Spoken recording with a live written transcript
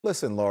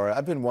Listen, Laura,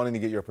 I've been wanting to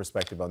get your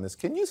perspective on this.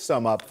 Can you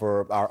sum up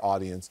for our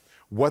audience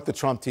what the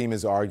Trump team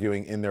is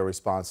arguing in their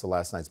response to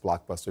last night's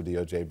blockbuster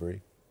DOJ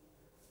brief?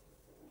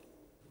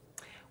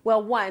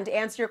 Well, one, to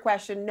answer your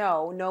question,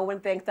 no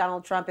one thinks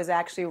Donald Trump is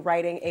actually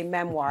writing a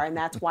memoir, and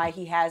that's why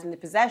he has in the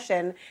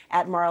possession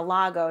at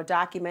Mar-a-Lago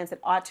documents that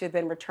ought to have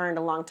been returned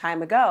a long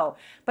time ago.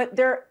 But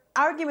their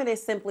argument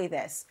is simply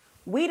this.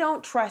 We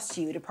don't trust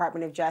you,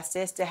 Department of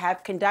Justice, to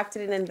have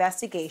conducted an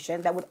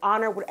investigation that would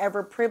honor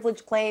whatever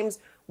privilege claims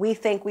we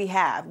think we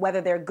have.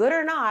 Whether they're good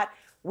or not,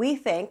 we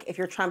think, if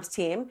you're Trump's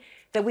team,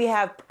 that we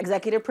have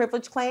executive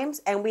privilege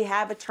claims and we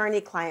have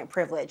attorney-client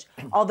privilege.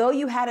 Although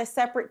you had a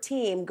separate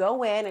team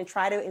go in and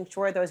try to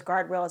ensure those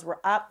guardrails were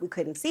up, we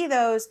couldn't see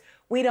those.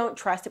 We don't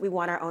trust it. We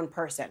want our own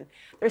person.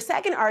 Their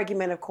second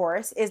argument, of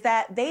course, is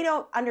that they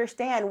don't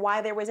understand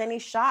why there was any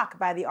shock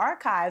by the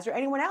archives or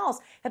anyone else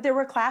that there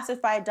were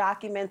classified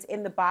documents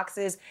in the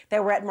boxes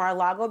that were at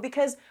Mar-a-Lago,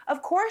 because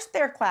of course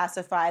they're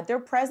classified. They're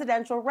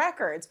presidential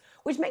records,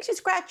 which makes you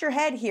scratch your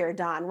head here,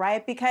 Don,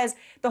 right? Because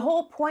the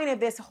whole point of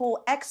this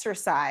whole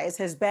exercise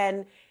has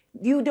been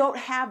you don't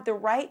have the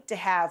right to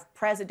have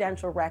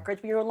presidential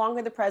records, but you're no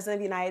longer the president of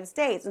the United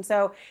States. And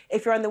so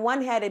if you're on the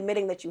one hand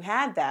admitting that you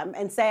had them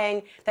and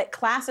saying that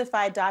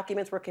classified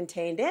documents were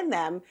contained in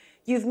them,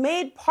 you've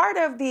made part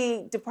of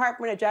the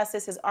Department of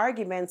Justice's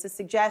arguments to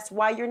suggest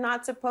why you're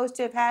not supposed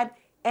to have had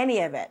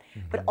any of it.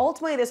 But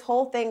ultimately, this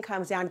whole thing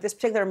comes down to this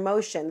particular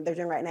motion that they're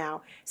doing right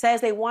now,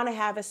 says they want to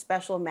have a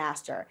special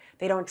master.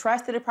 They don't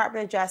trust the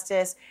Department of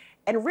Justice.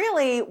 And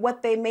really,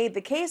 what they made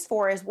the case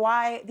for is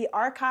why the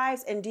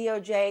archives and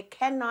DOJ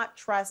cannot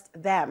trust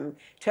them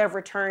to have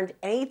returned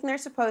anything they're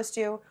supposed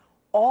to,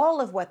 all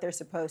of what they're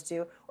supposed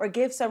to, or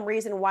give some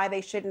reason why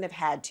they shouldn't have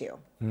had to.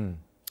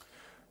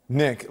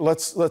 Nick,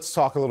 let's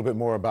talk a little bit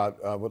more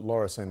about what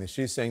Laura's saying.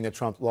 She's saying that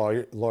Trump's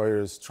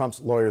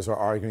lawyers are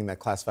arguing that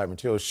classified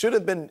materials should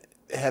have been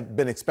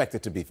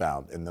expected to be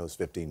found in those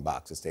 15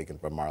 boxes taken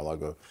from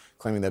Mar-a-Lago,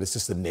 claiming that it's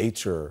just the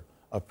nature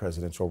of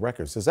presidential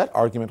records. Does that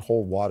argument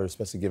hold water,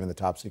 especially given the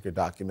top secret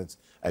documents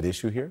at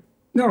issue here?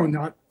 No,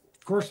 of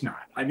course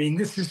not. I mean,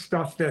 this is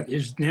stuff that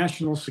is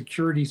national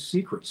security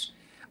secrets.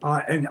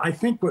 And I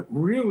think what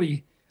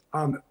really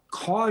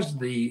caused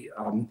the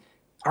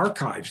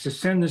archives to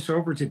send this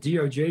over to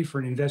DOJ for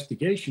an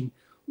investigation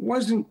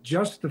wasn't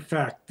just the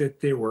fact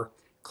that they were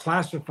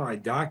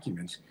classified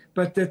documents,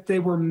 but that they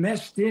were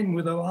messed in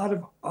with a lot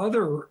of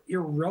other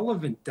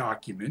irrelevant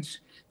documents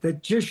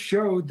that just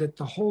showed that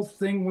the whole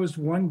thing was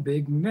one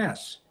big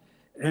mess.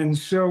 And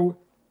so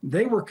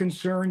they were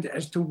concerned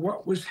as to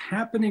what was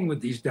happening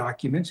with these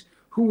documents,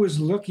 who was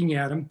looking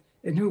at them,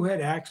 and who had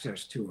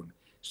access to them.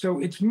 So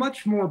it's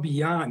much more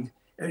beyond,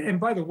 and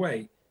by the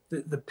way,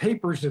 the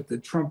papers that the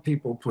Trump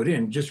people put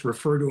in just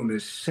refer to them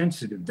as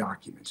sensitive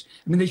documents.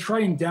 I mean, they try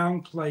and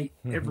downplay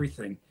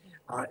everything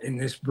in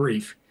this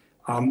brief,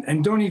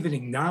 and don't even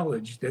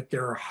acknowledge that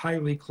there are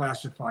highly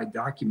classified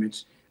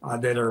documents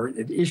that are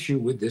at issue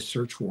with this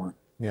search warrant.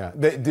 Yeah,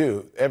 they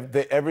do.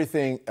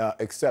 Everything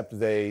except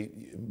they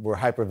were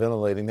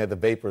hyperventilating. They had the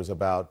vapors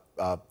about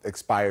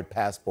expired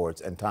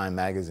passports and Time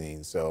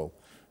magazine. So,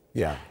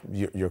 yeah,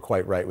 you're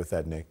quite right with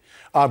that, Nick.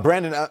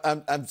 Brandon,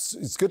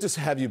 it's good to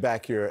have you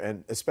back here,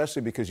 and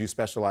especially because you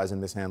specialize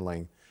in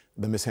the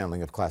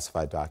mishandling of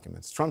classified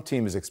documents. Trump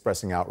team is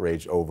expressing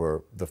outrage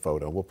over the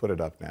photo. We'll put it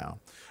up now.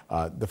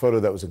 The photo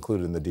that was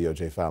included in the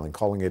DOJ filing,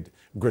 calling it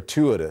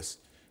gratuitous.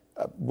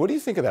 What do you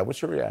think of that?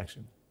 What's your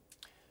reaction?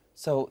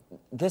 So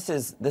this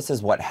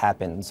is what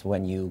happens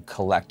when you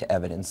collect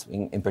evidence,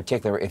 in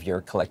particular if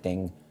you're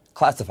collecting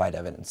classified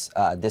evidence.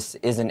 This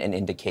isn't an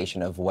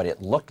indication of what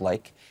it looked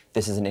like.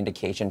 This is an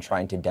indication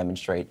trying to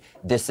demonstrate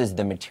this is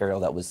the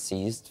material that was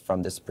seized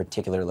from this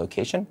particular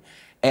location.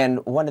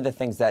 And one of the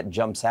things that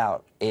jumps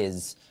out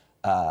is,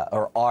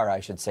 I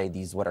should say,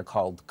 these what are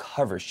called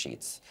cover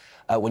sheets.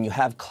 When you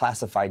have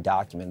classified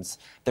documents,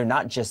 they're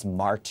not just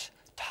marked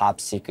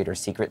top secret or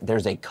secret,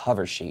 there's a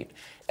cover sheet.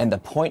 And the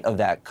point of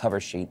that cover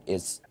sheet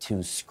is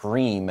to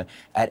scream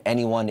at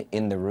anyone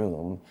in the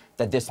room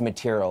that this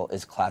material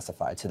is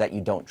classified so that you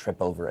don't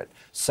trip over it,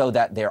 so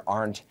that there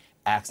aren't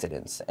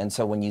accidents. And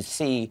so when you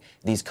see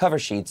these cover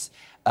sheets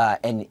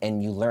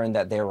and you learn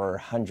that there were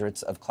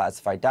hundreds of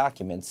classified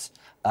documents,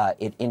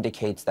 it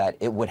indicates that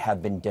it would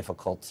have been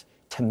difficult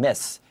to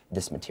miss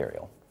this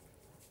material.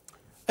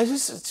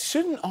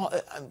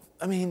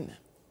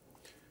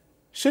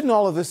 Shouldn't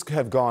all of this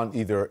have gone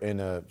either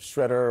in a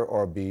shredder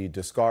or be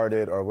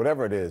discarded or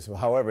whatever it is,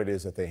 however it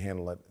is that they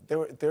handle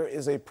it? There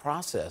is a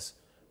process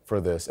for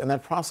this, and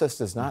that process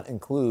does not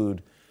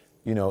include,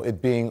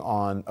 it being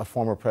on a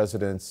former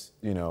president's,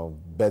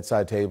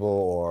 bedside table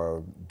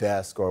or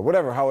desk or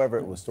whatever, however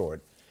it was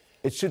stored.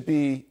 It should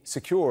be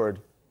secured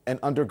and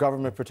under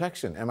government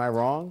protection. Am I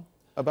wrong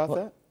about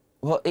that?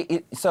 Well,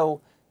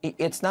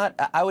 it's not,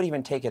 I would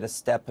even take it a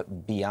step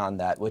beyond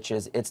that, which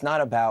is it's not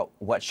about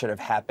what should have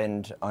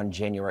happened on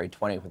January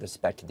 20th with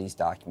respect to these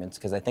documents,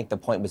 because I think the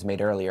point was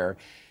made earlier.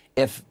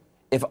 If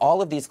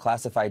all of these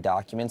classified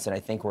documents, and I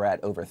think we're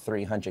at over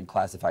 300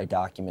 classified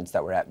documents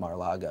that were at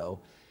Mar-a-Lago,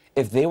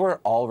 If they were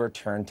all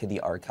returned to the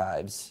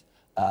archives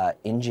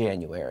in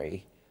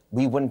January,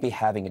 we wouldn't be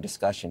having a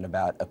discussion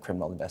about a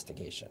criminal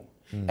investigation.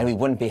 And we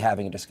wouldn't be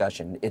having a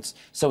discussion.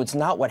 So it's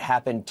not what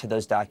happened to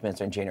those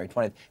documents on January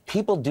 20th.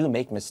 People do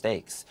make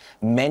mistakes.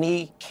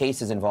 Many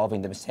cases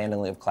involving the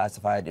mishandling of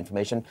classified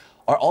information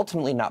are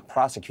ultimately not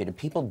prosecuted.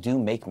 People do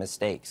make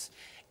mistakes.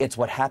 It's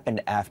what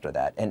happened after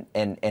that.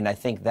 And I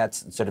think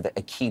that's sort of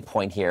a key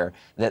point here.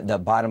 That the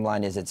bottom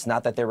line is it's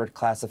not that there were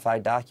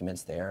classified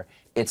documents there.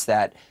 It's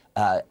that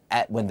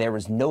when there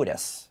was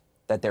notice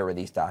that there were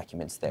these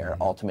documents there,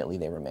 ultimately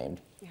they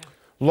remained.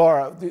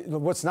 Laura,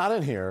 what's not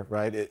in here,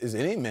 right, is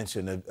any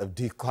mention of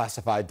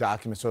declassified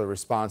documents or the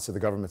response to the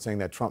government saying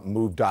that Trump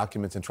moved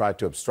documents and tried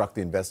to obstruct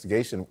the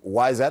investigation.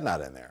 Why is that not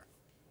in there?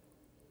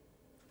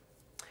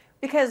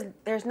 Because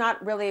there's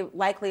not really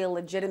likely a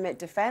legitimate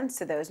defense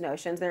to those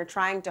notions. They're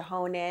trying to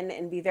hone in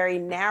and be very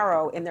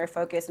narrow in their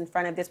focus in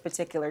front of this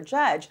particular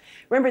judge.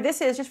 Remember,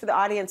 this is, just for the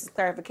audience's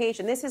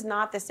clarification, this is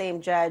not the same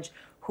judge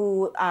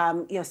who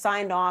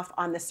signed off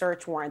on the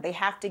search warrant. They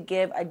have to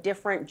give a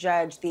different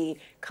judge the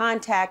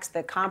context,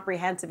 the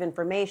comprehensive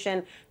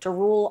information to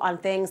rule on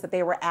things that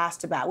they were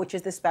asked about, which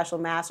is the special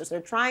master. So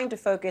they're trying to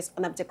focus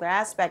on that particular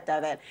aspect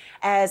of it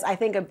as, I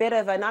think, a bit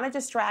of not a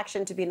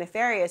distraction to be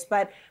nefarious,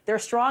 but their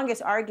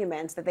strongest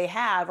arguments that they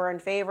have are in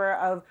favor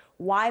of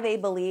why they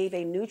believe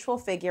a neutral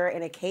figure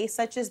in a case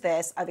such as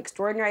this of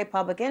extraordinary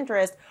public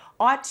interest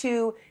ought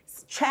to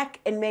check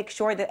and make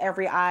sure that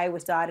every I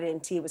was dotted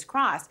and T was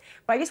crossed.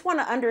 But I just want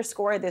to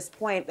underscore this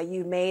point that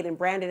you made and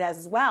Brandon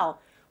as well.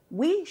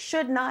 We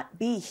should not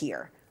be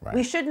here. Right.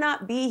 We should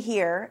not be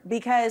here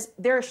because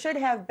there should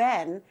have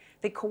been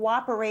the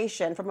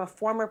cooperation from a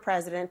former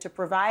president to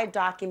provide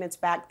documents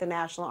back to the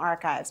National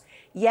Archives.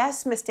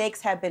 Yes,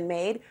 mistakes have been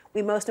made.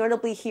 We most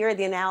notably hear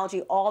the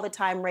analogy all the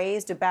time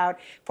raised about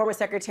former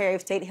Secretary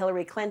of State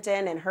Hillary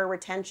Clinton and her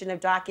retention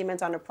of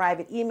documents on a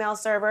private email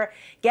server.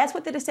 Guess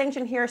what the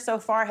distinction here so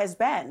far has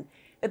been?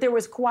 That there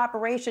was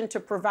cooperation to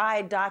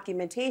provide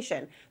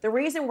documentation. The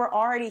reason we're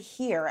already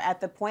here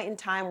at the point in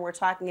time we're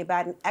talking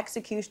about an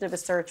execution of a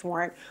search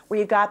warrant, where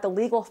you've got the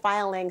legal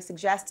filing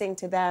suggesting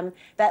to them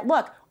that,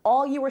 look,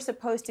 all you were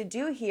supposed to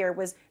do here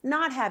was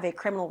not have a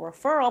criminal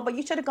referral, but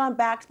you should have gone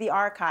back to the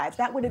archives.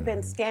 That would have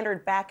been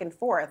standard back and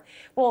forth.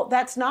 Well,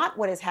 that's not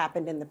what has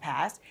happened in the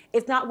past.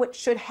 It's not what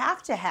should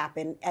have to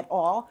happen at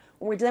all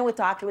when we're dealing with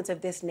documents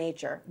of this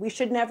nature. We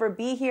should never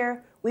be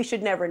here. We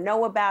should never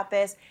know about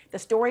this. The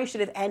story should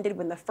have ended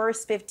when the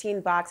first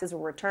 15 boxes were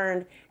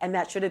returned, and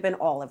that should have been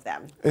all of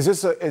them. Is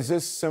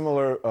this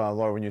similar,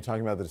 Laura, when you're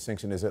talking about the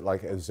distinction? Is it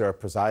like, is there a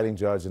presiding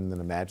judge and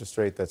then a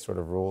magistrate that sort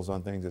of rules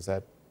on things? Is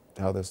that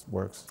how this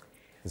works?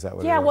 Is that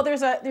what Yeah, well,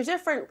 there's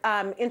different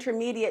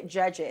intermediate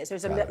judges.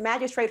 There's a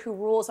magistrate who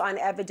rules on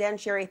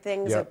evidentiary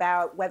things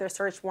about whether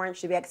search warrants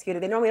should be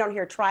executed. They normally don't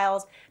hear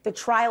trials. The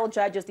trial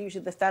judge is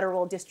usually the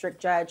federal district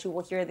judge who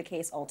will hear the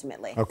case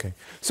ultimately. Okay.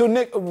 So,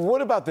 Nick,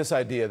 what about this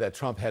idea that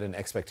Trump had an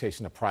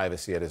expectation of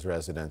privacy at his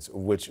residence,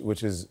 which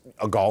is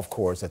a golf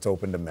course that's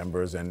open to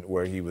members and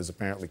where he was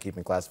apparently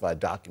keeping classified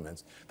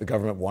documents the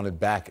government wanted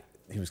back?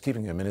 He was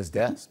keeping them in his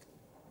desk.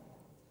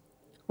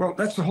 Well,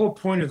 that's the whole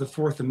point of the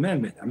Fourth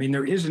Amendment. I mean,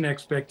 there is an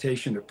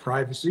expectation of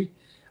privacy,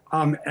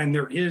 and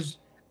there is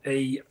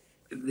the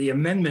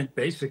amendment,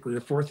 basically,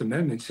 the Fourth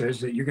Amendment says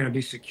that you're going to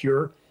be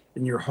secure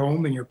in your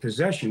home and your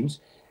possessions,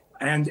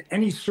 and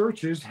any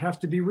searches have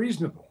to be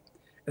reasonable.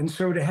 And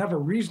so to have a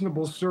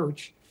reasonable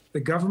search, the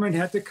government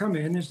had to come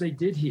in, as they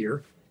did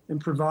here, and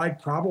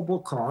provide probable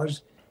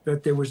cause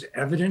that there was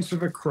evidence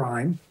of a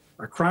crime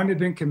had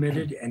been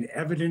committed, and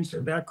evidence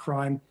of that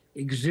crime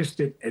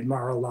existed at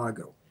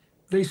Mar-a-Lago.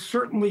 They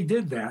certainly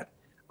did that,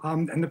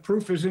 and the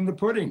proof is in the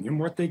pudding and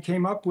what they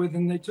came up with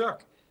and they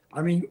took.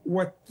 I mean,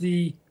 what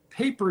the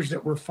papers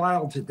that were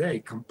filed today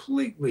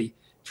completely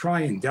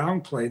try and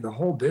downplay the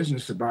whole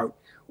business about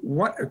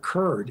what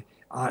occurred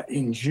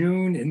in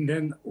June and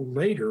then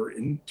later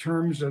in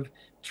terms of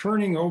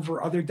turning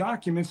over other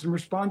documents and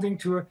responding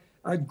to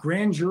a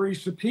grand jury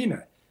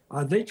subpoena.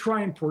 They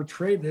try and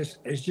portray this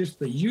as just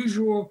the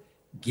usual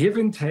give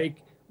and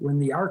take when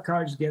the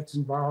archives gets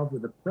involved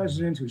with the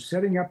president who's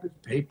setting up his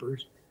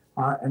papers.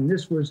 And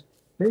this was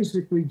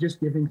basically just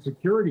giving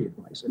security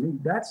advice. I mean,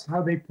 that's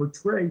how they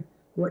portray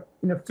what,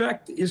 in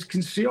effect, is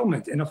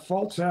concealment in a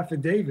false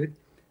affidavit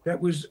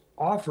that was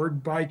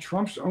offered by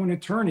Trump's own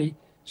attorney,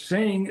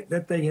 saying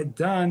that they had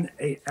done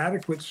an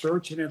adequate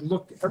search and had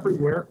looked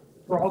everywhere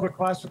for all the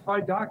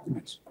classified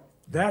documents.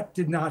 That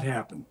did not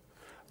happen.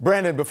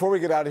 Brandon, before we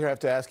get out of here, I have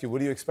to ask you, what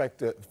do you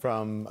expect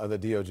from the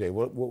DOJ?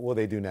 What will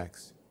they do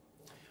next?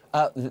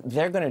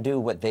 They're going to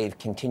do what they've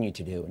continued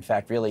to do. In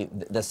fact, really,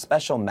 the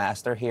special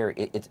master here,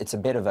 it's a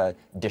bit of a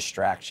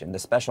distraction. The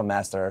special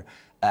master,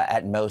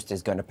 at most,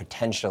 is going to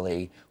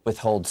potentially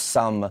withhold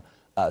some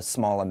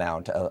small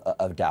amount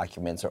of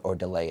documents or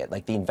delay it.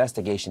 Like, the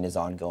investigation is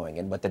ongoing.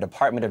 And what the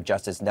Department of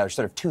Justice, there's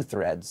sort of two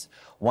threads.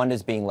 One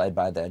is being led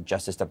by the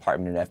Justice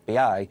Department and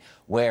FBI,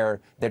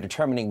 where they're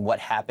determining what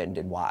happened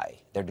and why.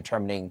 They're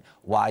determining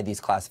why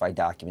these classified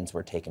documents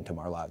were taken to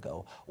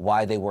Mar-a-Lago,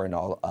 why they weren't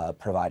all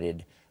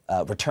provided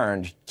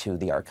returned to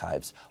the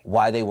archives,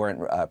 why they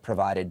weren't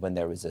provided when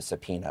there was a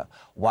subpoena,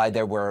 why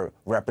there were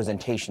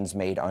representations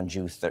made on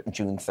June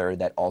 3rd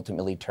that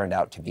ultimately turned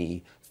out to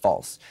be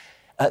false.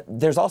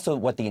 There's also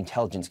what the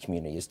intelligence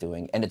community is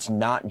doing, and it's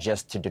not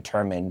just to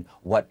determine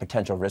what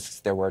potential risks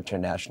there were to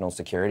national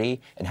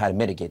security and how to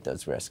mitigate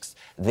those risks.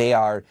 They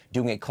are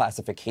doing a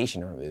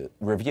classification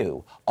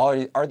review.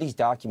 Are these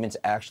documents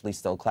actually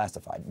still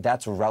classified?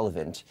 That's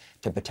relevant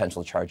to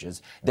potential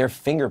charges. They're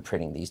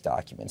fingerprinting these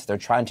documents. They're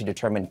trying to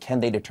determine, can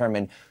they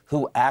determine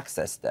who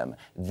accessed them?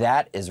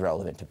 That is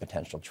relevant to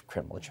potential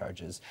criminal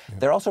charges. Yeah.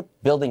 They're also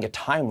building a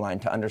timeline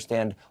to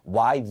understand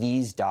why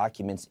these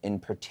documents in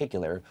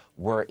particular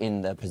were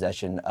in the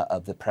possession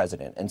of the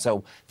president. And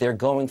so they're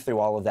going through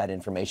all of that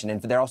information.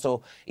 And they're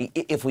also,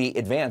 if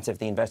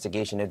the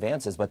investigation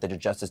advances, what the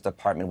Justice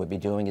Department would be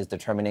doing is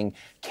determining,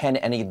 can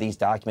any of these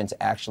documents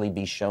actually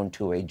be shown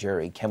to a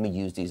jury? Can we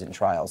use these in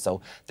trial?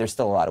 So there's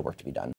still a lot of work to be done.